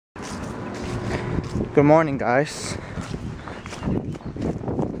Good morning, guys.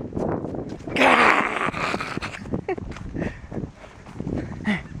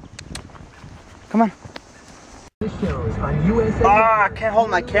 Come on. Oh, I can't hold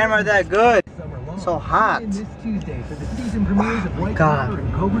my camera that good. So hot. Oh my God.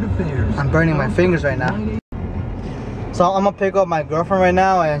 I'm burning my fingers right now. So I'm gonna pick up my girlfriend right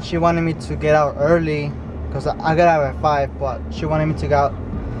now, and she wanted me to get out early because I got out at 5, but she wanted me to get out.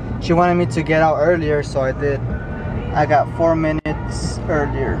 She wanted me to get out earlier, so I did. I got 4 minutes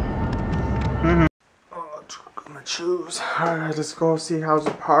earlier. Oh, I'm gonna choose. Alright, let's go see how's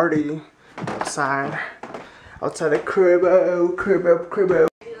the party outside. Outside the cribbo.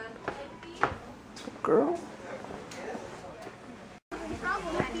 Girl.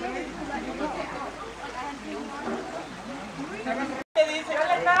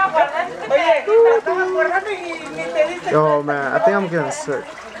 Yo, man, I think I'm getting sick.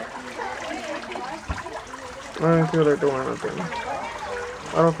 I don't feel like doing nothing.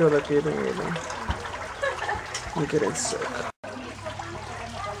 I don't feel like eating anything. I'm getting sick.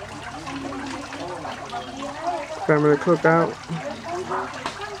 Family cookout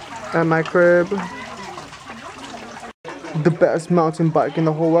at my crib. The best mountain bike in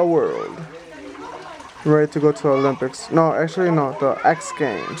the whole wide world. Ready to go to the Olympics. No, actually no, the X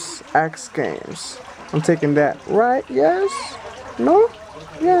Games. X Games. I'm taking that, right? Yes? No?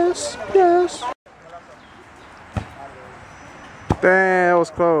 Yes, yes. Damn, that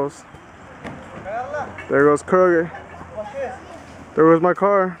was close. There goes Kroger. There goes my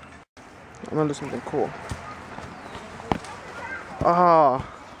car. I'm gonna do something cool. Ah.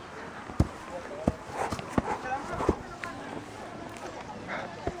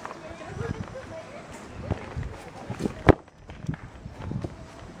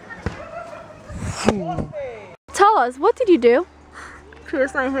 Tell us, what did you do?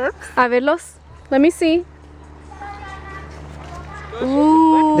 Pierce my hips. A verlos. Let me see.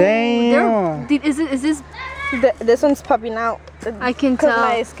 Ooh. Damn. Is this? This one's popping out. I can tell. Because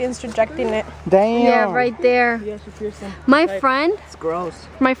my skin's rejecting it. Damn. Yeah, right there. Yes, you're piercing. My friend. It's gross.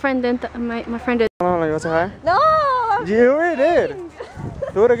 My friend didn't. My friend did. Hold on, you want to say hi? No! You already did.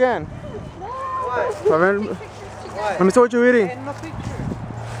 Do it again. What? Let me see what you're eating.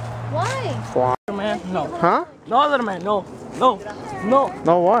 Why? Man, no. Huh? No, little man, no. No. No.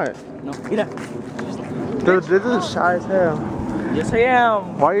 No what? No. Mira. Dude, this is shy as hell. Yes, I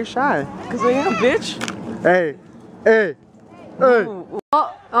am. Why are you shy? Because I am, bitch. Hey. Hey. Hey.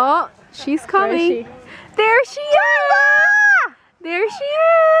 Oh, she's coming. There she is. There she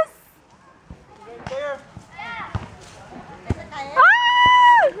is.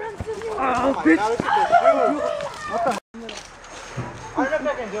 Oh, bitch. I don't know if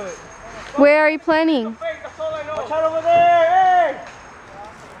I can do it. Where are you planning? Watch out over there!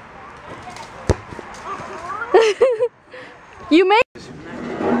 Hey! You make.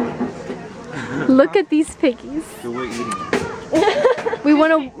 Look at these piggies. So we're eating. We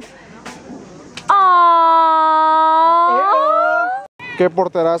want to. Aww. Qué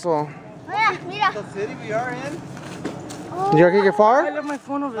porterazo. The city we are in. Did you get far? I left my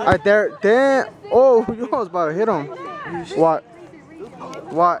phone over there. Right there. Damn. Oh, you almost about to hit him. What?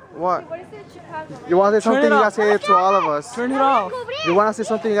 What? You want to say something? You gotta say it to all of us. Turn it off. You want to say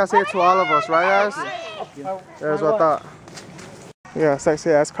something? You gotta say it to all of us, right, guys? That's what I thought. Yeah,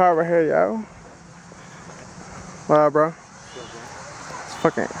 sexy ass car right here, yo. What up, bro? It's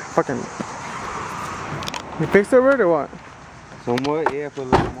fucking. You fixed it already or what? Somewhat, yeah, put a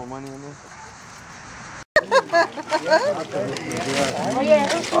little more money in there.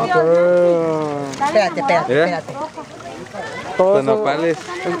 Espérate. Los nopales.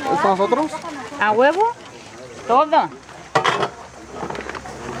 ¿Es nosotros? ¿A huevo? Todo.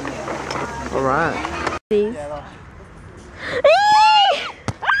 All right. These.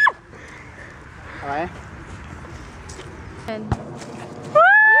 All right.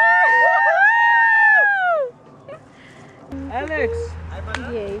 Alex.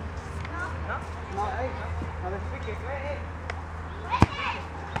 Yay.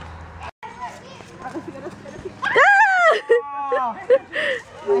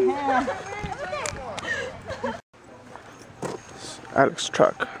 Alex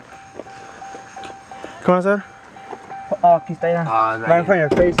truck. Come on, sir. Oh, aquí está ya. Right in front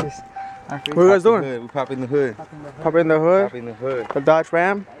of your faces. What are you guys doing? We popping the hood. Pop in the hood. Popping the hood. The Dodge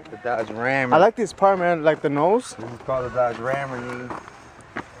Ram. The Dodge Rammer. I like this part, man. Like the nose. This is called the Dodge Rammer, nigga.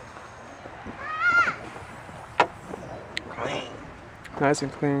 Clean. Nice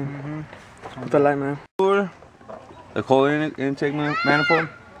and clean. With the light, man. The coal intake manifold.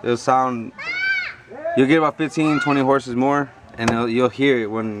 It'll sound. You'll get about 15, 20 horses more. and you'll hear it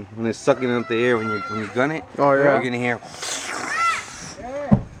when it's sucking up the air when you gun it. Oh yeah. You're gonna hear. You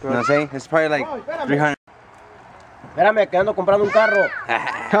know what I'm saying? It's probably like 300. Espérame, que ando comprando un carro.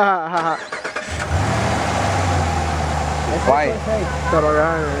 Quiet.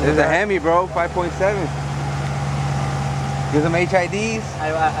 There's a Hemi, bro. 5.7. Give them HIDs. I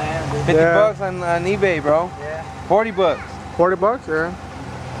am, dude. 50 bucks on eBay, bro. Yeah. 40 bucks. 40 bucks, yeah.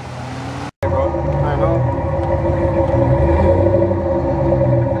 Hey, bro. I know.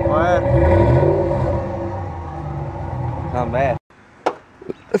 What? Not bad.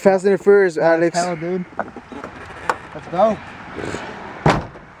 Fast and Furious, Alex. Hell, dude. Let's go.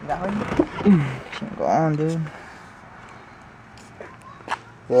 That one? Go on, dude.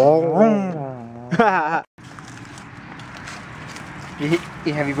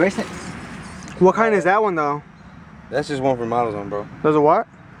 You have your bracelets? What kind is that one though? That's just one for models on, bro. There's a what?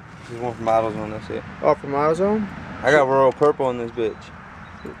 Just one for models on, that's it. Oh, from AutoZone? I got Royal Purple in this bitch.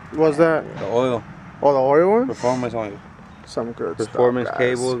 What's that? The oil. Oh, the oil one? Performance oil. Some good Performance stuff,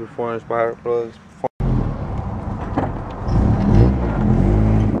 guys. cables, performance power plugs.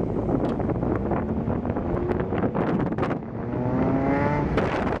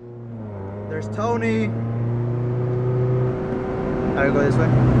 There's Tony. How do we go this way?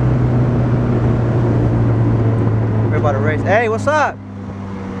 We're about to race. Hey, what's up?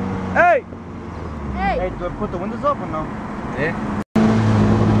 Hey! Hey! Hey, do I put the windows up or no? Yeah.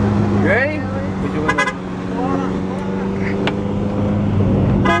 You ready? Put your window.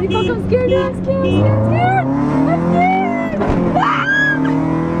 Holy fuck, I'm scared, dude. I'm scared, I'm scared, I'm scared. I'm scared. Ah!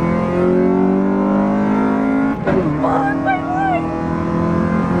 Fuck my leg.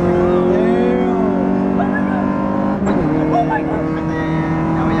 Oh my god.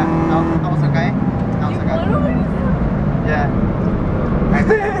 Yeah.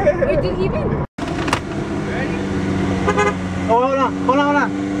 Wait, did he even? Oh, hold on. Hold on.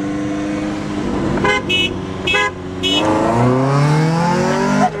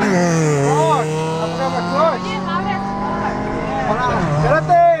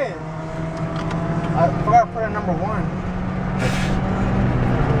 Espérate! I forgot to put in number 1.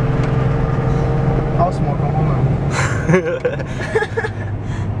 I was smoking, hold on.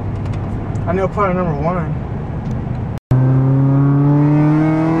 I need to put in number 1.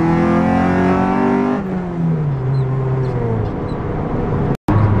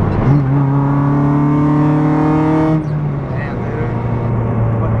 Damn, dude.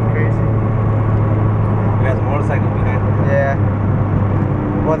 Fucking crazy. We got some motorcycles behind. Yeah.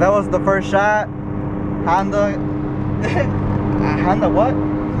 Well, that was the first shot. Honda. Honda what?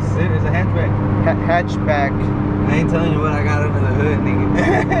 It's a hatchback. Hatchback. I ain't telling you what I got under the hood,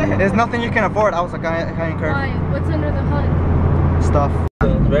 nigga. There's nothing you can afford. I was like, I incur Why? What's under the hood? stuff.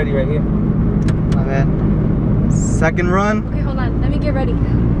 It's ready right here. My bad. Second run. Okay, hold on. Let me get ready.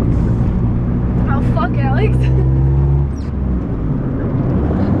 Oh, fuck, Alex. My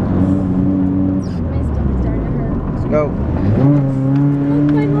stomach's starting to hurt. Let's go. Fuck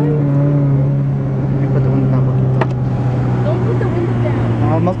my life. Let me put the window down poquito. Don't put the window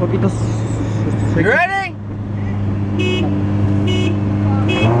down. No, más poquitos. You ready?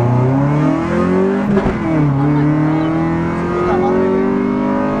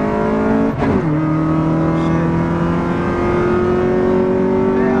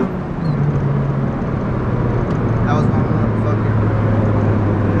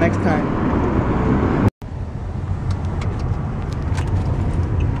 Next time.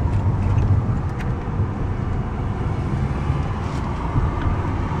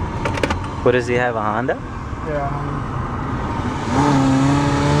 What does he have, a Honda? Yeah.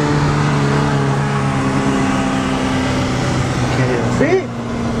 Beep!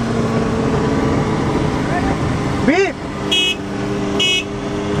 Beep!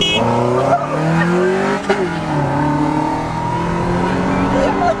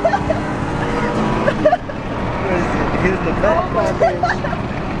 Here's the best.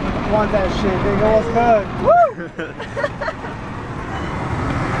 Want that shit, nigga? What's good? Woo!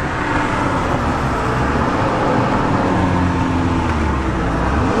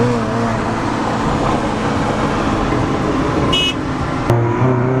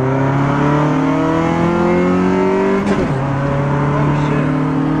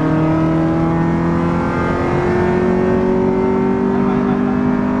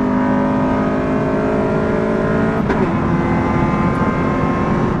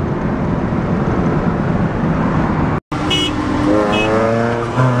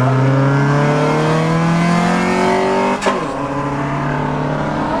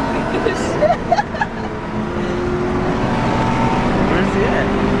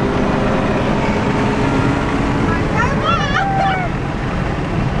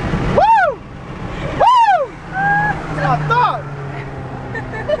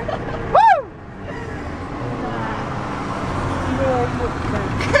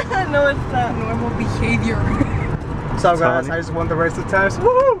 What's up, guys? I just won the race to test.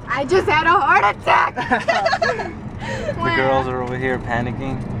 Woo! I just had a heart attack. The girls are over here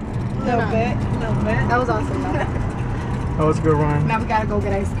panicking. A little bit. That was awesome though. That was a good run. Now we gotta go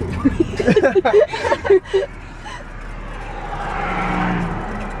get ice cream.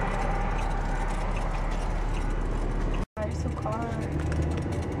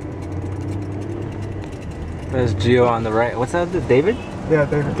 There's Gio on the right. What's that? David? Yeah,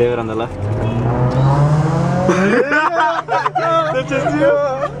 David. David on the left. That's just you.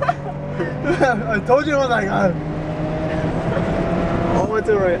 I told you I was like, oh, what's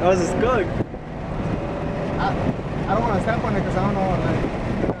it right? I was just good. I don't want to step on it because I don't know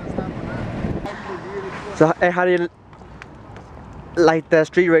what So, hey, how do you like the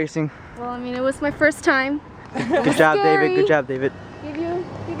street racing? Well, I mean, it was my first time. Good job, David. Good job, David. Give you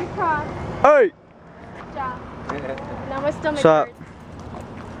props. Hey! Good job. Now my stomach So, hurts.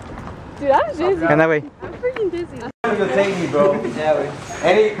 Dude, I'm dizzy. and that way. I'm freaking dizzy. You'll take me, bro.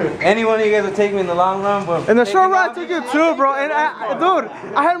 Any one of you guys will take me in the long run, but In the short run, I took you too, bro. And dude,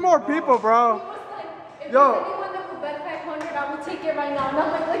 I had more people, bro. Yo. Anyone that will bet 500, I will take it right now. And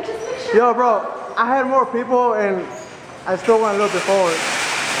I'm like, just make sure. Yo, bro, I had more people and I still went a little bit forward.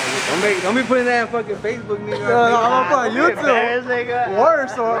 don't be putting that in fucking Facebook, nigga. No, I'm gonna put on YouTube.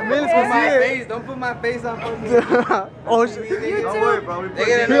 Worse, so millions can see it. Don't put my face on fucking Oh shit. Don't worry, bro. He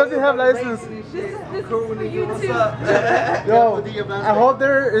doesn't have license. This is for YouTube. Yo, I hope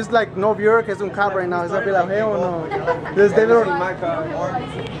there is like no viewer que es un cop right now. He's gonna be like, hell no. This David already my car.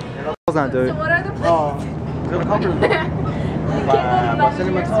 Let's not do So it. what are the plans?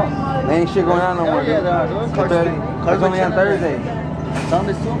 There ain't shit going on no more. It's only on Thursday.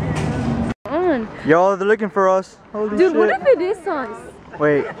 Y'all, they're looking for us. Holy Dude, shit. what if it is us?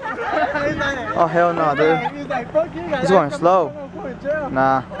 Wait. Oh, hell no, dude. He's going slow.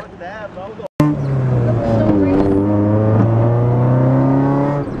 Nah.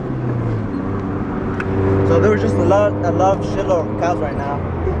 So there was just a lot of shitload of cows right now.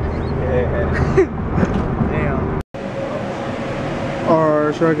 Damn.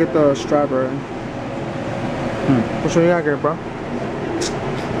 Or should I get the strawberry? Which one you gotta get, bro?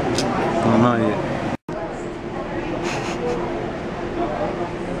 I don't know yet.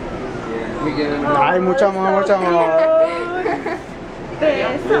 Ay, mucha more, mucha more.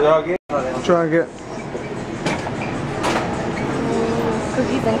 What you wanna get?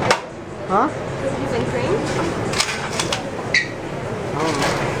 Cookies and cream. Huh? Cookies and cream.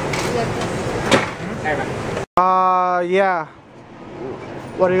 Yeah.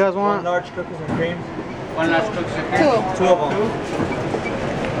 What do you guys One want? large cookies and cream. One last cookies and cream. Two of them.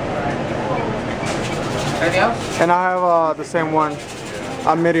 Anything else? And I have the same one.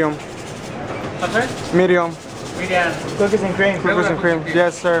 Medium. What's that? Medium. Medium. Cookies and cream. Cookies and cream.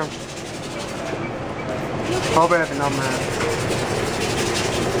 Yes, sir. Hope anything up, man.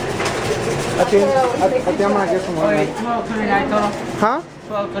 I think I'm gonna get some more. Okay, Man. $12.39 total. Huh?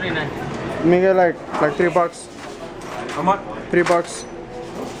 $12.39. Let me get like $3. How much? $3.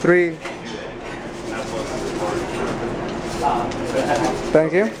 3.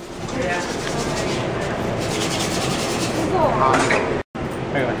 Thank you.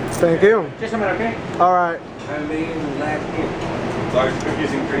 Thank you. Just a minute, okay? All right. Large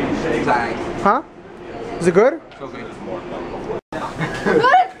cookies and cream shakes. Huh? Is it good? Okay.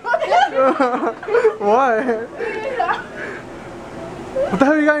 What? What the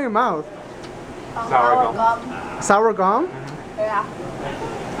hell you got in your mouth? Sour gum. Sour gum? Yeah.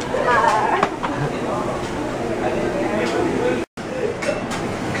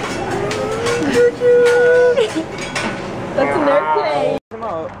 That's an airplane.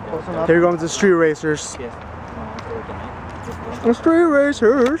 Here comes the street racers. The street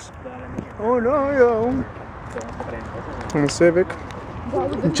racers. Oh no, yo. And Civic.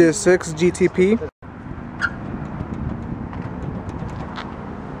 G6 GTP.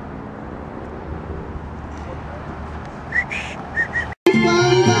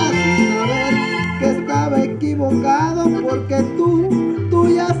 Que estaba equivocado porque tú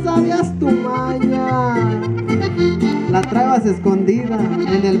ya sabías tu maña. La traebas escondida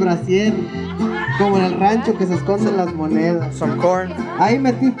en el brasier, como en el rancho que se esconden las monedas. Some corn. Ahí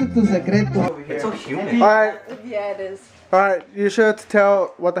metiste tu secreto. Alright. Yeah, it is. Alright, you should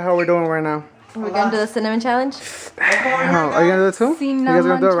tell what the hell we're doing right now. We're gonna do the cinnamon challenge. Damn, are you gonna do it too? You guys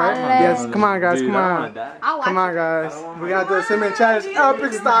gonna do it, right? Cinnamon Yes, come on guys, come on. Come on guys. We gotta do the cinnamon challenge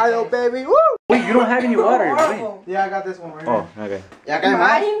epic style, baby. Woo! Wait, you don't have any water. Wait. Yeah, I got this one right Oh, okay. Yeah, I got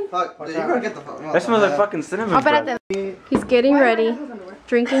mine. Fuck, dude, you better get the fuck. That smells like fucking cinnamon. Bro. He's getting ready,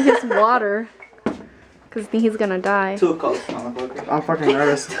 drinking his water, because he's gonna die. 2 cups. I'm fucking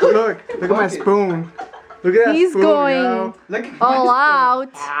nervous. Look at my spoon. Look at that He's spoon, going yo. Look at all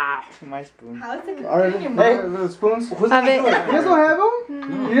out. my spoon. Alright, the spoons. You Who's Have gonna it. do it? guys don't have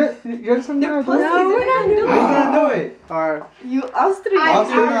them? You guys don't have them? Who's gonna do it? Alright. I'll stream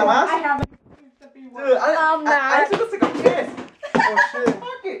nada más. Dude, I took like a piss. Oh shit.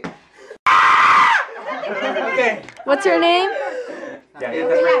 Fuck it. Okay. What's your name?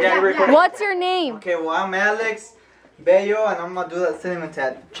 Yeah, record. What's your name? Okay, well, I'm Alex Bello, and I'm gonna do that cinnamon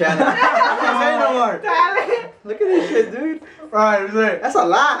challenge. I can't say no more. Look at this shit, dude. Alright, ready. That's a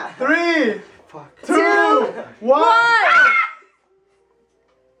lot. 3, Fuck. 2, 1.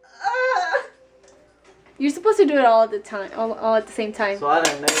 You're supposed to do it all at the time, all at the same time. Suave,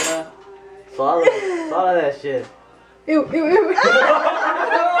 nigga. Suave that shit. Ew, ew, ew.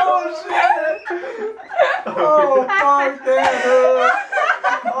 Oh shit! Oh fuck that, dude!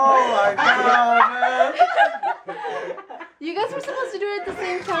 Oh my god, man! You guys were supposed to do it at the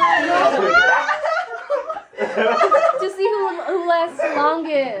same time. To see who lasts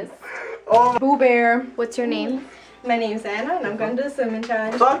longest. Oh. Boo Bear. What's your name? My name's Anna, and I'm going to do the cinnamon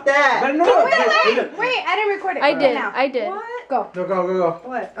challenge. Fuck that. Wait, I didn't record it. I did. What? Go. Go.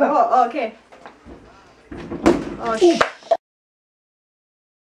 What? Oh, okay. Oh, shit.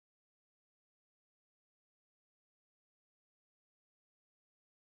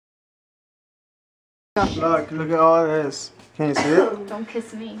 Look at all this. Can you see it? Don't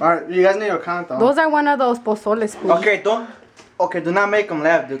kiss me. Alright, you guys need to count though. Those are one of those pozole spoons. Okay, do not make them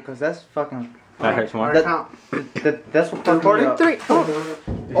laugh, dude, cause that's fucking. That hurts more. Alright, count. That's what fucking Recording? me up. 3.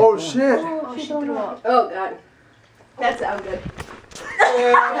 Oh shit! Oh, she threw up. Oh, God. That sounds good.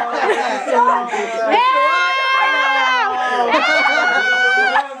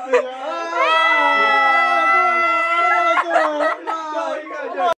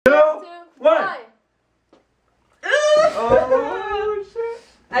 Oh shit.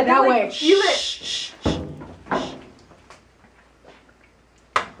 That way. You lit.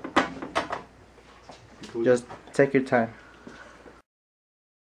 Just take your time.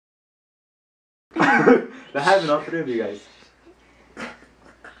 That happened all 3 of you guys.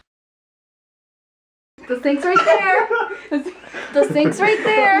 The sink's right there. The sink's right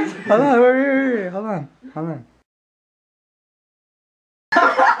there. Hold on, wait. Hold on.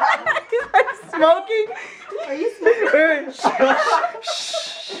 Smoking? Are you smoking? Shh.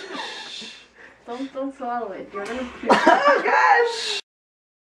 Don't swallow it. You're gonna puke. Oh gosh.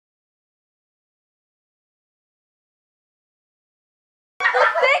 The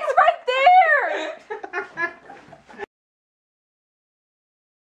sink's right there.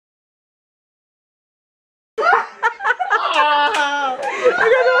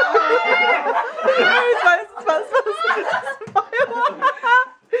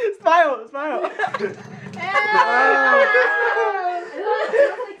 Smile.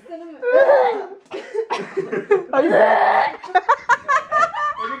 Are you back?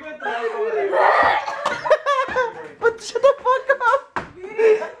 But shut the fuck up.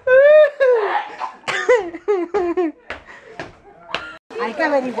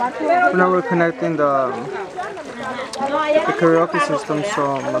 Now we're connecting the karaoke system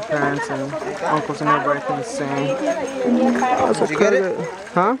so my parents and uncles and everybody can sing. Did you get it?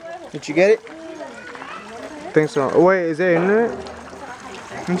 Huh? Did you get it? Think so. Wait, is there internet?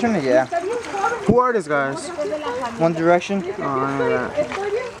 Internet, yeah. Who are these guys? One Direction. Oh, I know that.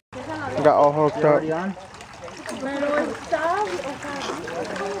 I got all hooked up.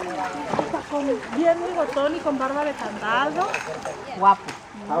 Bien bigotón y con barba de candado. Guapo.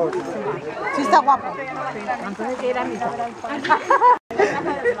 Sí está guapo. Entonces que ir a mi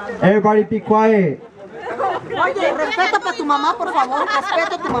Everybody be quiet. Oye, respeta para tu mamá, por favor.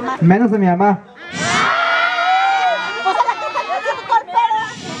 Respeta a tu mamá. Menos a mi mamá.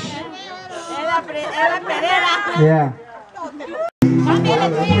 Era Pereira. Yeah.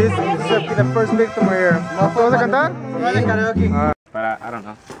 This is the first victim we're here. ¿Vamos a cantar? Karaoke. But I don't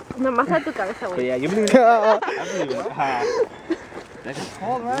know. Nomás a tu cabeza, But güey. yeah, you believe it? I believe it. That's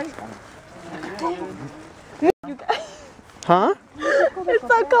cold, right? Huh? It's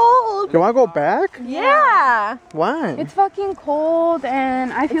so cold. You wanna go back? Yeah. Why? It's fucking cold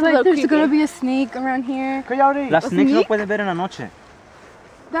and I feel like there's gonna be a snake around here. Las snakes no pueden ver en la noche.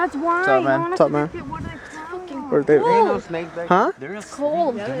 That's why. What's up, man? What's up, man? Where they? Cold. Huh? They're It's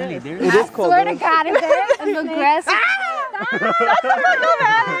cold. It is cold. Swear to God, if there and the grass.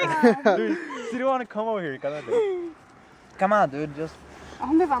 Dude, you don't want to come over here. Come on, dude. Just ¿A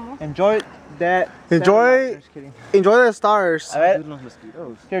dónde vamos? enjoy that. Enjoy the stars. A ver. Dude, los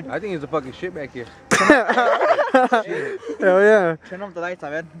mosquitoes. I think it's a fucking shit back here. Hell yeah. Turn off the lights, a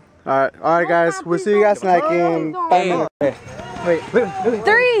ver. Alright guys, we'll see you guys like in 5 minutes. Wait.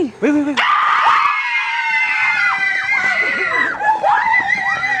 3.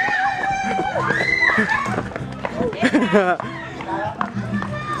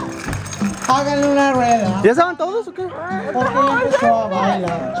 Háganle una rueda. ¿Ya saben todos o qué? Porque empezó a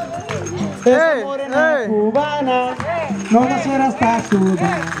bailar. Esa morena cubana no va a ser hasta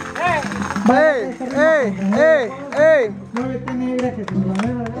sudar. Muévete negra que te va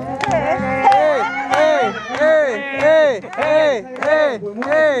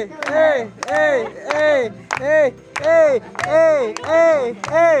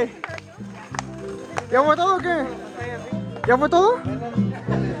 ¿Ya fue todo o qué? ¿Ya fue todo?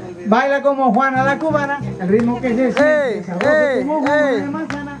 Baila como Juana la cubana, el ritmo que se siente, sabroso como jugo de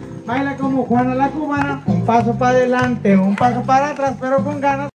manzana. Baila como Juana la cubana, un paso para adelante, un paso para atrás, pero con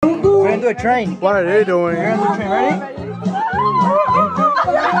ganas. We're gonna do a train. What are they doing? We're gonna do a train. Ready?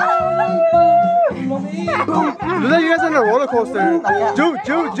 Look like you guys on a roller coaster. Juke.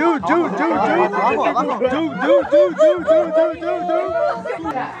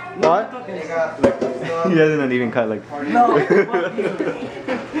 What? He hasn't even cut like. Let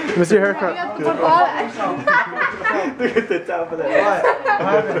me see your haircut. Look at the top of that.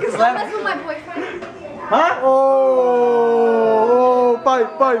 That's with my boyfriend. Huh? Oh,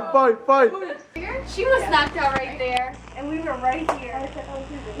 fight. She was knocked out right there, and we were right here.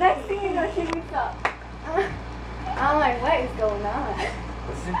 Next thing you know, she wakes up. I'm like, what is going on?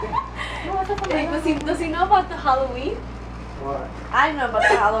 Hey, does he know about the Halloween? What? I know about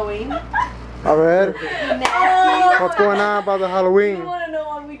the Halloween. A ver, Nasty. what's going on about the Halloween? You want to know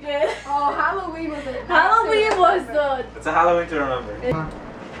what we did? Oh, Halloween was a Halloween was the... It's a Halloween to remember.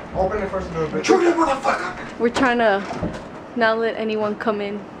 Open it first a little bit. We're trying to not let anyone come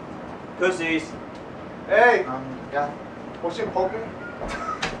in. Pussies. Hey! Yeah. What's your poker?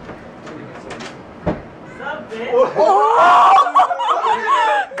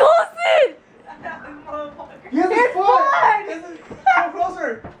 Colson! Yes, it's fun! Come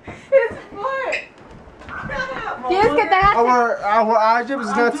closer! His foot! Quieres que te haga? Our algebra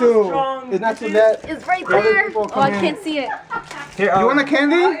is not too let. It's right other there. people Oh, come I in. can't see it. Here, You want a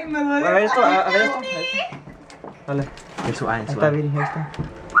candy? A ver esto, a ver esto. Dale. En su Ahí está bien, ahí está.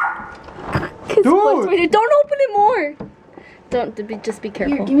 Dude! Don't open it more. Don't, just be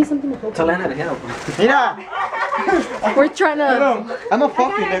careful. Here, give me something to hold. Tell Lana to help. Mira, We're trying to. I'm a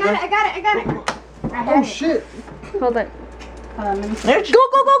fuck you, nigga. I got it. Oh shit! Hold on. There you Go.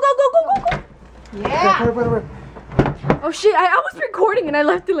 Yeah! Wait. Oh shit, I was recording and I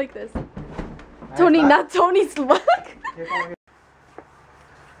left it like this. Tony, not Tony's luck.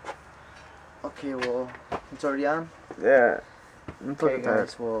 Okay, well, it's already on. Yeah. I'm Okay, fucking tired.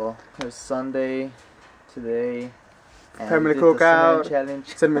 guys, well, it's Sunday today. And Family we did the cookout. cinnamon challenge.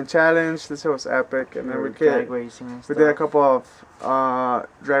 Cinnamon challenge. This was epic, and then we drag did. racing and We stuff. did a couple of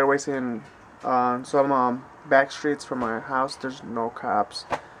drag racing on some back streets from my house. There's no cops.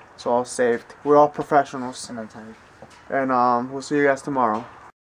 It's all saved. We're all professionals. And I'm tired. And we'll see you guys tomorrow.